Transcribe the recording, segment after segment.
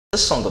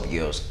This song of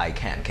yours, I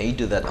Can you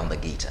do that on the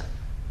guitar?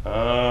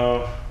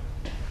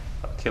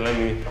 Okay, let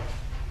me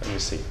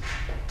see.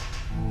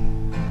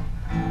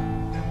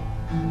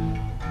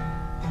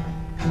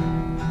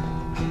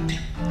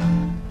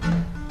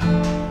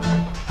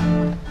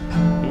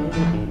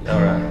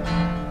 Alright.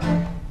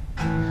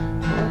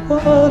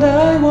 What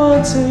I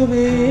want to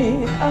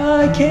be,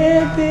 I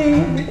can't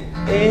be.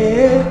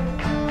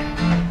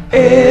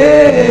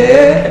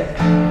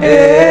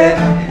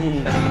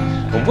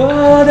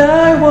 What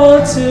I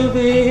want to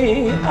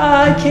be,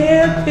 I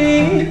can't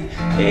be.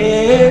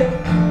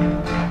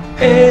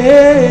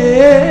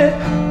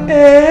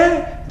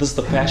 This is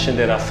the passion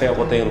that I felt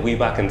within way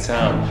back in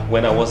time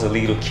when I was a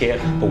little kid,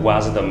 but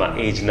wiser than my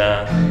age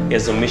 9.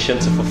 It's a mission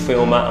to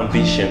fulfill my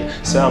ambition,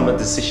 so I'm a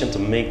decision to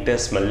make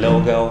this my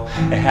logo.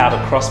 I had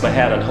to cross my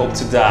head and hope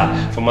to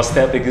die. For my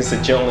step begins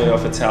a journey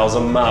of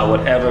 1,000 miles.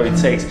 Whatever it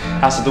takes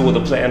has to do with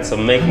the plan to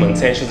make my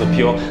intentions are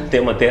pure.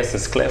 Then my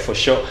destiny's clear for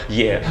sure.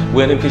 Yeah,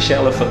 waiting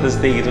patiently for this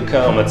day to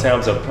come. At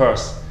times of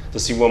purse to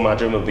see what my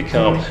dream will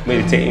become.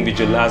 Meditating,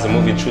 visualizing,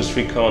 moving through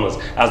street corners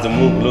as the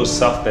moon glows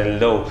soft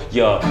and low.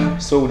 Yeah,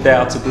 sold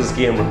out to this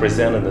game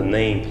representing the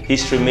name.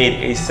 History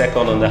made a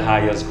second on the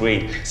highest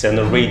grade.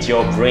 Generate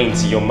your brain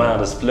till your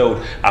mind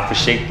explode.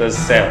 Appreciate the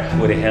sound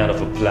with a hand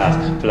of applause.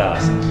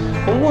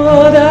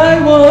 What I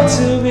want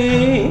to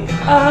be,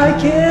 I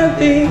can't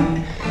be.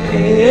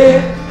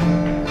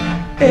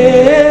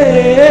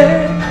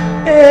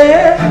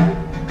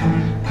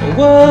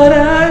 What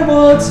I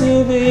want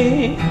to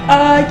be,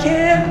 I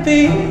can't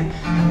be.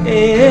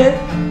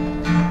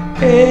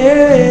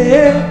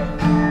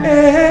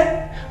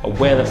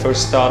 When I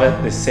first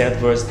started, they said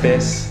verse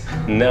this.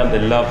 Now they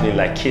love me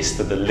like kiss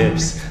to the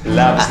lips.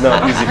 Love is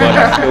not easy, but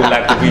I feel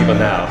like the river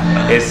now.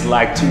 It's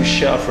like too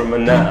short from a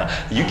now.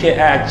 You can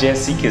act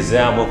Jesse, cause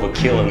I'm over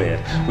killing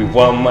it. With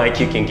one mic,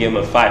 you can give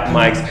me 5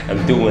 mics,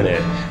 I'm doing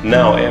it.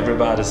 Now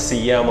everybody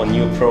see I'm on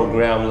new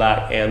program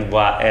like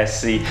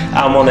NYSC.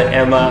 I'm on the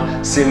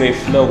MI, see me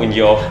flowing,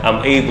 yo.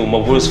 I'm able, my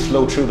words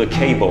flow through the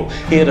cable.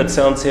 Hear the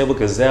turntable,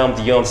 cause I'm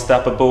the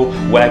unstoppable.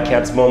 Whack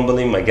cats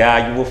mumbling, my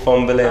guy, you were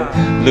fumbling.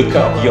 Look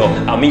up, yo,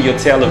 I'm in your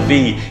Tel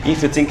Aviv.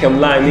 If you think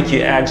I'm lying, make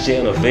you act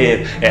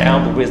Genevieve. And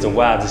I'm the reason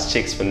why these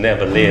chicks will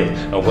never live.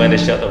 And when they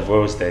shut the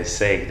words, they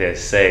say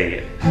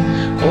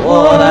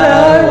what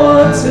I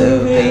want to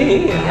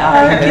be,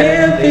 I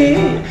can't be.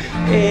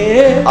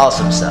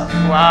 Awesome stuff.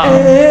 Wow.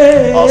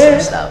 Awesome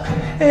stuff.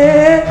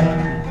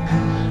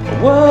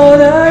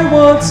 What I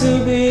want to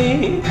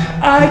be,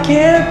 I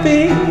can't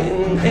be.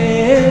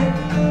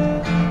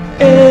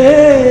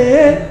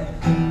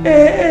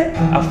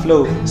 I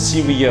flow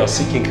serious,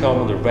 you can call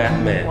me the rap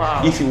man.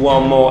 Wow. If you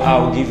want more, I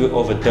will give you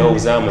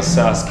overdose. I'm a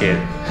sauce kid,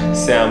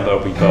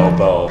 Sambury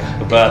Bobo.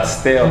 But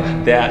still,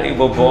 that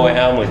evil boy,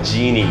 I'm a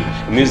genie.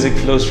 Music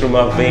flows through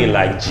my vein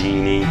like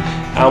genie.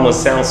 I'm a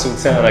sound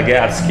sultan, I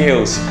got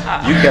skills.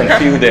 You can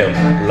feel them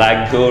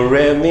like do,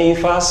 re, mi,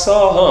 fa,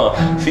 sol,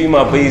 Feel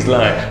my bass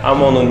line,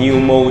 I'm on a new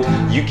mode.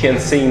 You can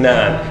say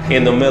 9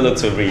 in the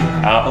military,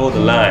 I hold the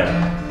line.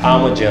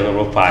 I'm a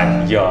general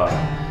pipe, yeah.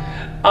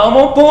 I'm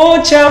a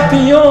born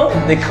champion.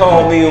 They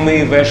call me a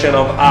main version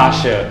of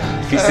Asher.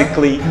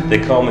 Physically, they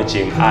call me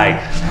Jim Ike.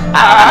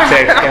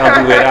 Architect can't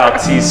do without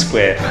T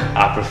square.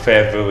 I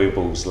prefer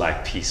variables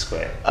like P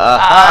square.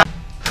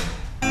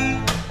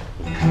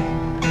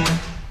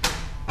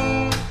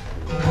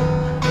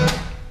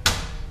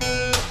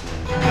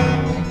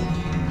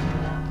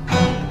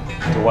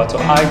 Wato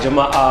ai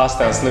jama'a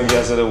Stanslim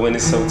ya zo da wani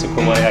sauti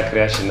kuma ya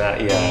kira shi na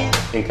iya.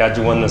 In ka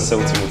ji wannan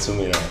sauti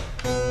mutumina.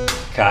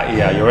 Ka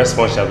iya, your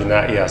response shall be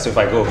na iya. So if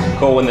I go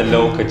wani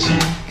lokaci,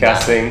 ka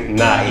sing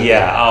na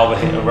iya. I'll be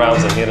hitting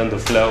rounds and hitting the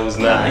flows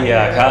na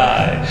iya.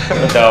 Kai,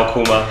 na dawo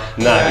kuma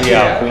na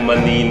iya. Kuma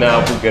ni na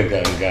buga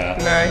ganga.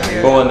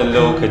 Ko wani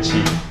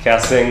lokaci, ka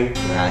sing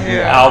na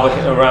iya. I'll be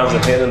hitting rounds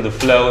and hitting the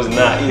flows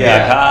na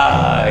iya.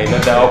 Kai, na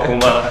dawo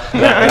kuma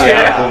na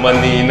iya. Kuma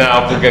ni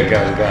na buga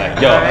ganga.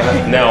 Yo,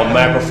 now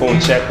microphone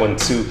check 1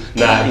 2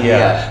 na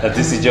iya.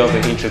 This is just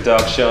the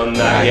introduction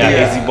na iya.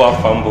 Easy boy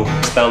fumble,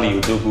 Stanslim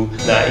Odogwu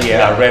na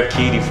iya. I rap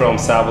Kitty from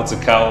Sabo to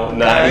Cow,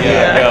 nah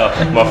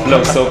yeah, yo. My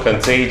flow so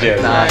contagious,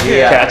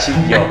 catchy,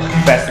 yo.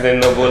 Faster than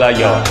Nobola,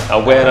 yo.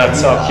 And when I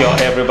talk, yo,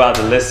 everybody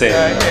listen,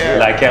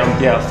 like I'm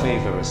their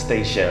favorite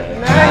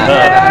station.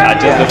 I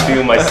just don't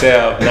feel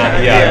myself, nah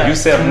yeah. You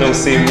self no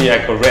see me, I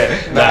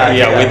correct, nah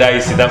yeah. Whether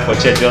you sit down for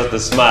check, just the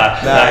smile,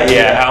 nah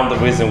yeah. I'm the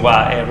reason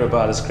why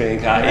everybody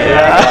scream, nah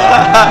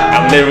yeah.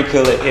 I'm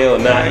lyrically ill,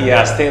 nah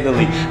yeah.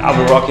 Steadily, I'll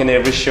be rocking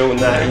every show,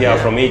 nah yeah.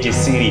 From AJ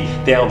City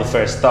down the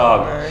first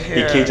dog.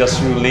 He just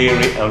through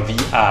lyric and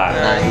VI.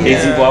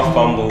 Easy boy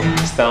fumble,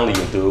 Stanslim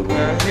Odogwu.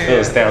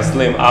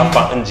 Stanslim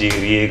Alpha and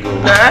Diego.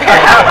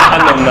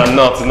 I'm not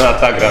no.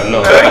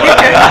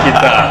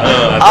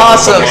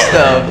 Awesome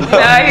stuff.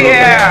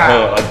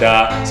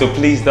 So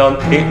please don't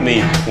hit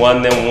me.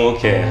 One them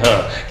okay,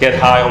 Get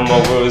high on my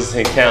words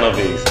and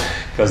cannabis.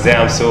 Cause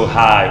then I'm so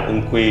high,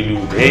 unkwelu.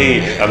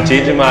 Hey, I'm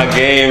changing my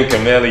game,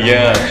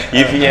 chameleon.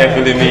 If you ain't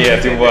feeling me, I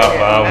think what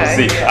I'm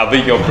see. I'll be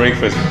your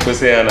breakfast,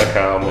 pussy and a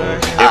camo.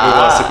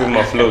 Everyone sipping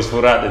my flows,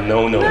 for that the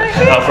no.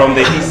 I'm from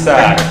the east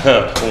side,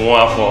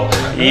 one for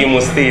Imo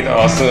State,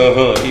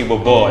 also,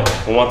 Igbo boy.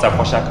 One type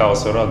of shaka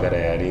also rugger.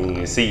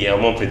 See,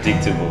 I'm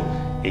unpredictable.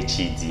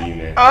 HED,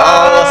 man.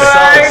 Oh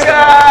my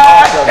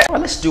God! Well,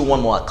 let's do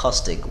one more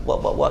acoustic.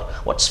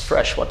 What's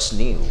fresh? What's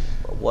new?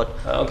 What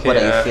are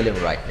you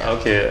feeling right now?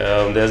 Okay,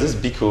 there's this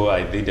Biko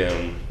I did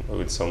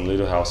with some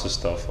little house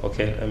stuff.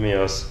 Okay, let me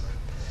ask.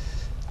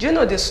 Do you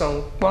know this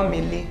song, 1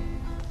 Milli?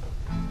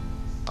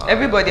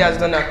 Everybody has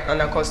done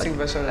an acoustic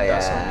version of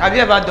that song. Have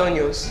you ever done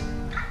yours?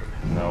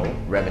 No.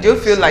 Do you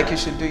feel like you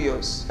should do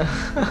yours?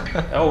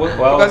 Oh,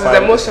 well, because it's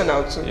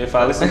emotional too. If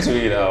I listen to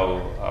it,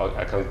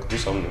 I can do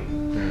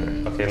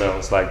something. Okay, now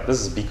it's like,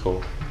 this is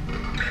Biko.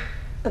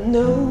 I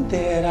know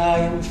that I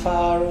am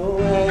far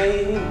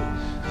away.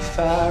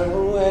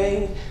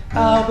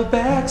 I'll be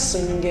back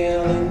soon,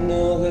 girl, in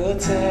no good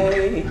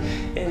day,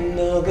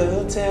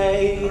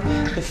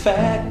 The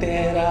fact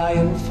that I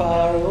am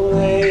far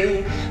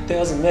away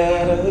doesn't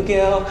matter,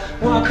 girl.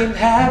 Working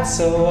hard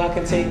so I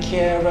can take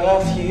care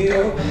of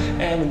you.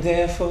 I'm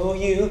there for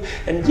you,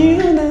 and you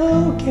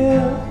know,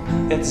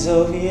 girl, it's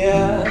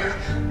obvious.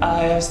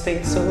 I have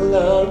stayed so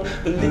long,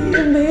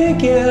 believe me,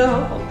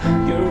 girl,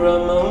 you're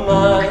on my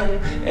mind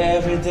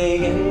every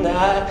day and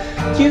night.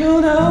 You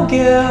know,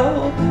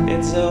 girl,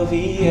 it's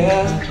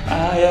obvious.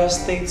 I have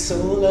stayed so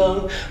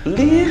long,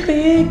 believe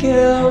me,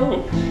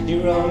 girl,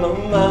 you're on my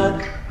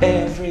mind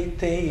every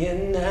day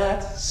and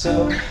night.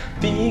 So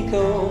be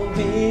gone,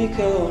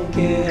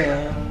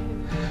 girl.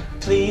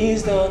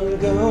 Please don't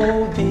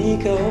go, be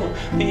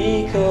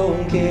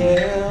gone,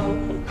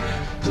 girl.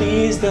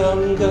 Please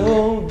don't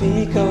go,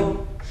 be gone,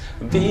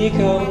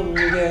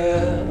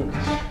 girl.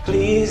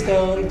 Please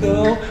don't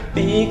go,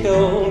 be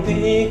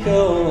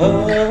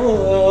gone,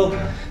 oh.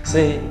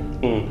 Say,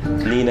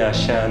 Nina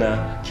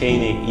Shana,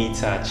 Kane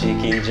Ita,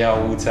 Chicken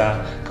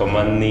Jawuta,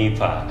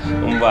 Komanipa,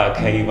 Umba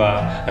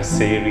Kaiba,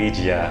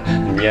 Aserija,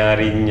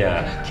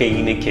 Nyarinya,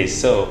 Kane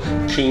Keso,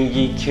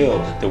 Kingi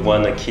Kill, the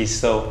one a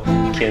kiso,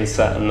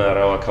 Kensa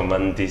Narawa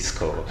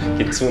Kamandisco,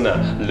 Kituna,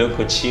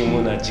 Loco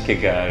Chimuna,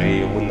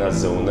 Chikagari,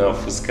 Munazona,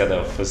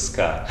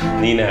 Fuska,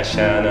 Nina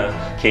Shana,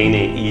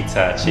 Kane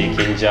Ita,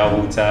 Chicken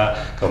Jawuta,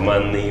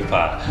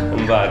 Komanipa,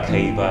 Umba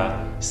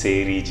Kaiba,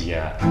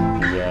 Serija,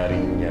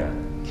 Nyarinya.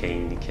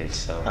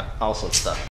 Awesome stuff.